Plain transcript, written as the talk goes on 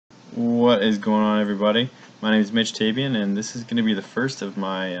What is going on, everybody? My name is Mitch Tabian, and this is going to be the first of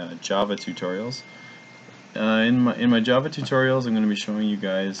my Java tutorials. In my Java tutorials, I'm going to be showing you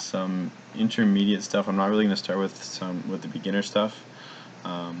guys some intermediate stuff. I'm not really going to start with the beginner stuff,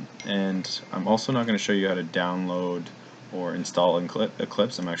 and I'm also not going to show you how to download or install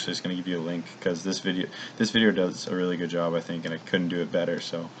Eclipse. I'm actually just going to give you a link because this video does a really good job, I think, and I couldn't do it better.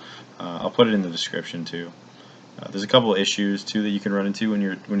 So I'll put it in the description too. There's a couple of issues too that you can run into when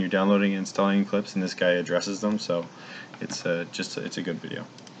you're downloading and installing Eclipse, and this guy addresses them. So it's a good video.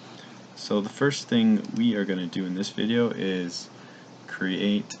 So the first thing we are going to do in this video is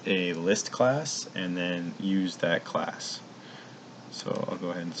create a list class and then use that class. So I'll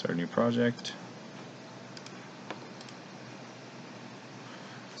go ahead and start a new project.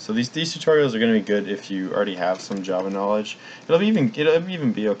 So these tutorials are going to be good if you already have some Java knowledge. It'll even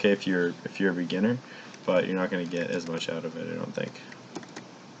be okay if you're a beginner, but you're not going to get as much out of it, I don't think.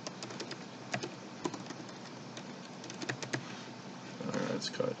 Let's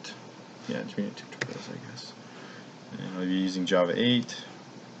cut, intermediate tutorials, I guess. And I'll be using Java 8.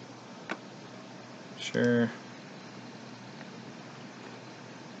 Sure.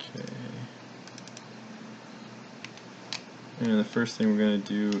 Okay. And the first thing we're going to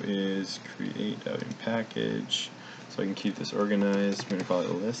do is create a package so I can keep this organized. We're going to call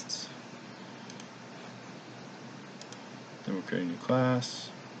it lists. Then we'll create a new class.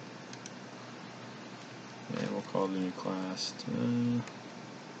 And we'll call the new class,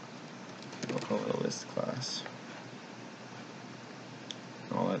 we'll call it a list class.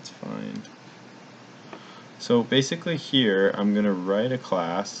 All that's fine. So basically here I'm going to write a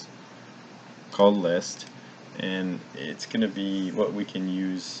class called list, and it's going to be what we can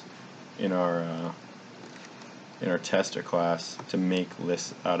use in our tester class to make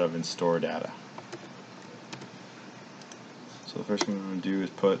lists out of and store data. So the first thing we're going to do is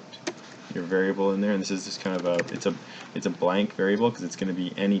put your variable in there, and this is just kind of it's a blank variable because it's going to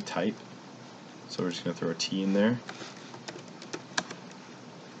be any type. So we're just going to throw a T in there,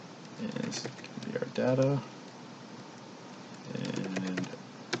 and this is going to be our data, and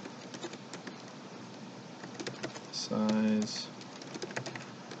size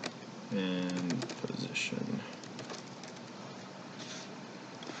and position.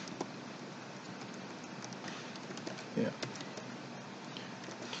 Yeah.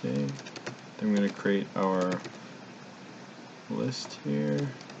 Okay. Then we're going to create our list here.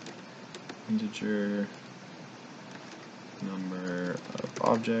 Integer number of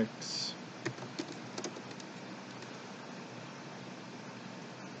objects.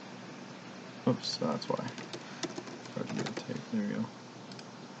 Oops, that's why. There we go.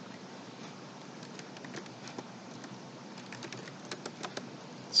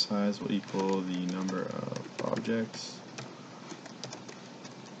 Size will equal the number of objects,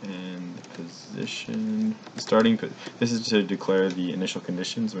 and the position. This is to declare the initial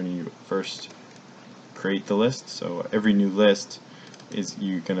conditions when you first create the list. So every new list is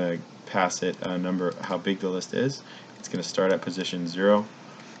you're gonna pass it a number, how big the list is. It's gonna start at position 0,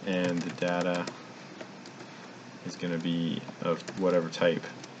 and the data is gonna be of whatever type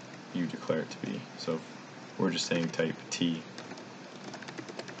you declare it to be. So we're just saying type T,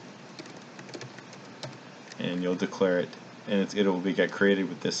 and you'll declare it, and it'll get created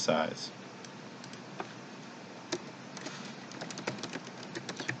with this size.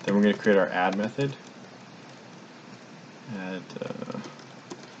 Then we're going to create our add method. Add, I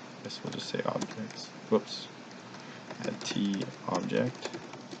guess we'll just say objects. Whoops. Add T object.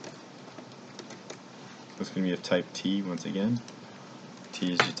 It's going to be of type T once again.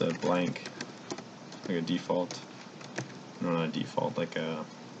 T is just a blank, like a default. No, not a default, like a,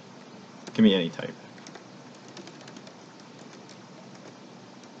 it can be any type.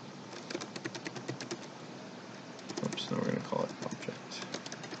 Oops, now we're going to call it object.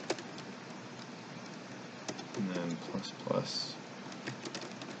 And then plus plus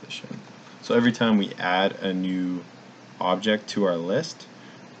position. So every time we add a new object to our list,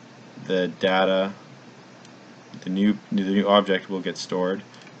 the data, the new object will get stored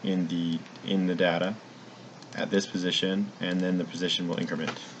in the data at this position, and then the position will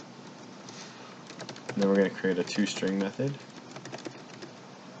increment. And then we're going to create a toString method.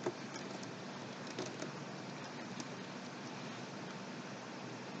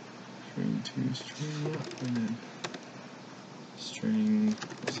 String, and then string,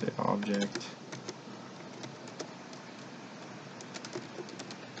 we'll say object,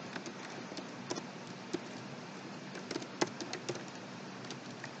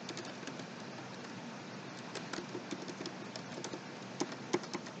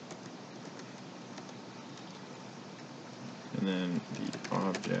 and then the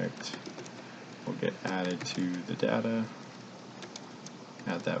object object will get added to the data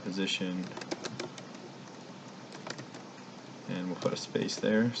at that position, and we'll put a space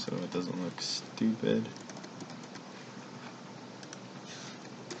there so it doesn't look stupid,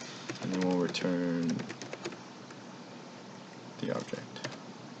 and then we'll return the object.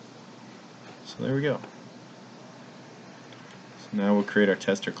 So there we go. So now we'll create our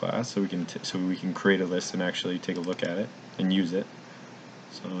tester class so we can create a list and actually take a look at it and use it.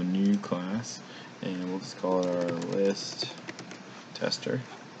 So new class, and we'll just call it our list tester.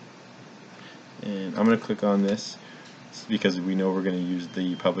 And I'm going to click on this because we know we're going to use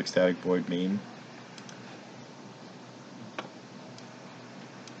the public static void main.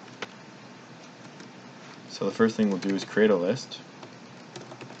 So the first thing we'll do is create a list.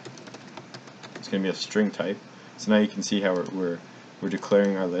 It's going to be a string type. So now you can see how we're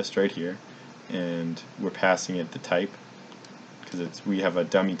declaring our list right here, and we're passing it the type because we have a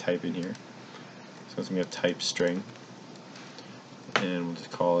dummy type in here. So it's going to be a type string, and we'll just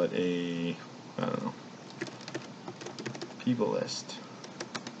call it a, I don't know, people list.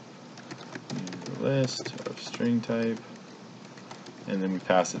 New list of string type, and then we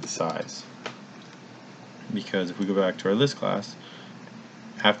pass it the size. Because if we go back to our list class,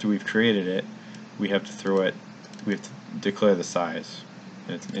 after we've created it, we have to declare the size,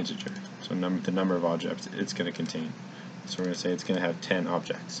 and it's an integer. So the number of objects it's going to contain. So we're going to say it's going to have 10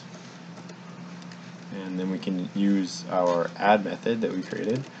 objects. And then we can use our add method that we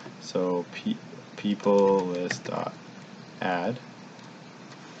created. So people list dot add,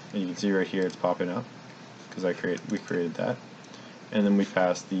 and you can see right here it's popping up because we created that. And then we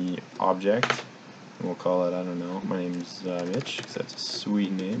pass the object, and we'll call it, I don't know, my name's Mitch because that's a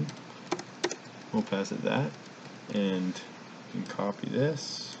sweet name. We'll pass it that, and we can copy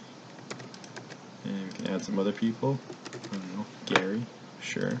this, and we can add some other people. I don't know, Gary,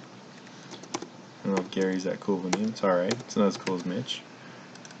 sure. I don't know if Gary's that cool of a name. It's alright. It's not as cool as Mitch.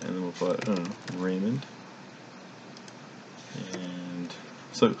 And then we'll put, I don't know, Raymond. And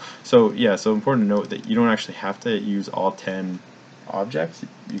so important to note that you don't actually have to use all 10 objects.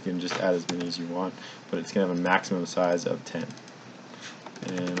 You can just add as many as you want, but it's going to have a maximum size of 10.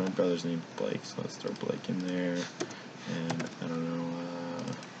 And my brother's name is Blake, so let's throw Blake in there. And I don't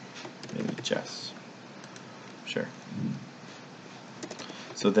know, maybe Jess. Sure.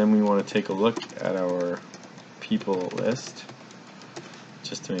 So then we want to take a look at our people list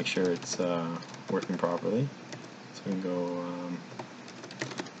just to make sure it's working properly. So we can go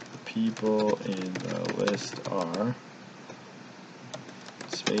people in the list are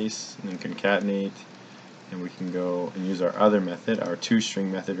space and then concatenate, and we can go and use our other method, our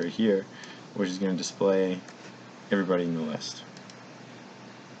toString method right here, which is going to display everybody in the list.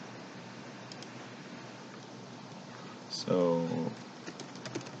 So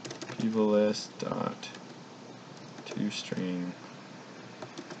people list dot toString,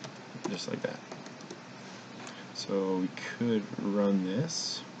 just like that. So we could run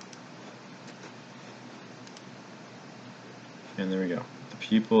this, and there we go. The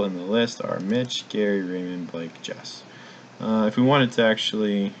people in the list are Mitch, Gary, Raymond, Blake, Jess. If we wanted to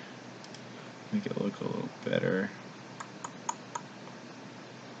actually make it look a little better,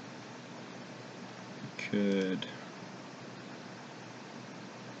 we could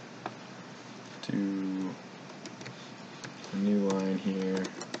do a new line here.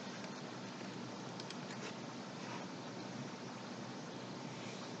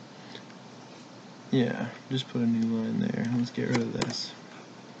 Yeah, just put a new line there. Let's get rid of this.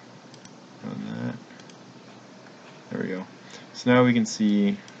 Run that. There we go. So now we can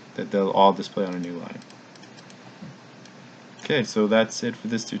see that they'll all display on a new line. Okay, so that's it for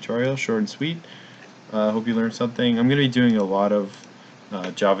this tutorial. Short and sweet. Hope you learned something. I'm going to be doing a lot of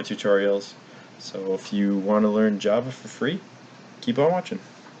Java tutorials. So if you want to learn Java for free, keep on watching.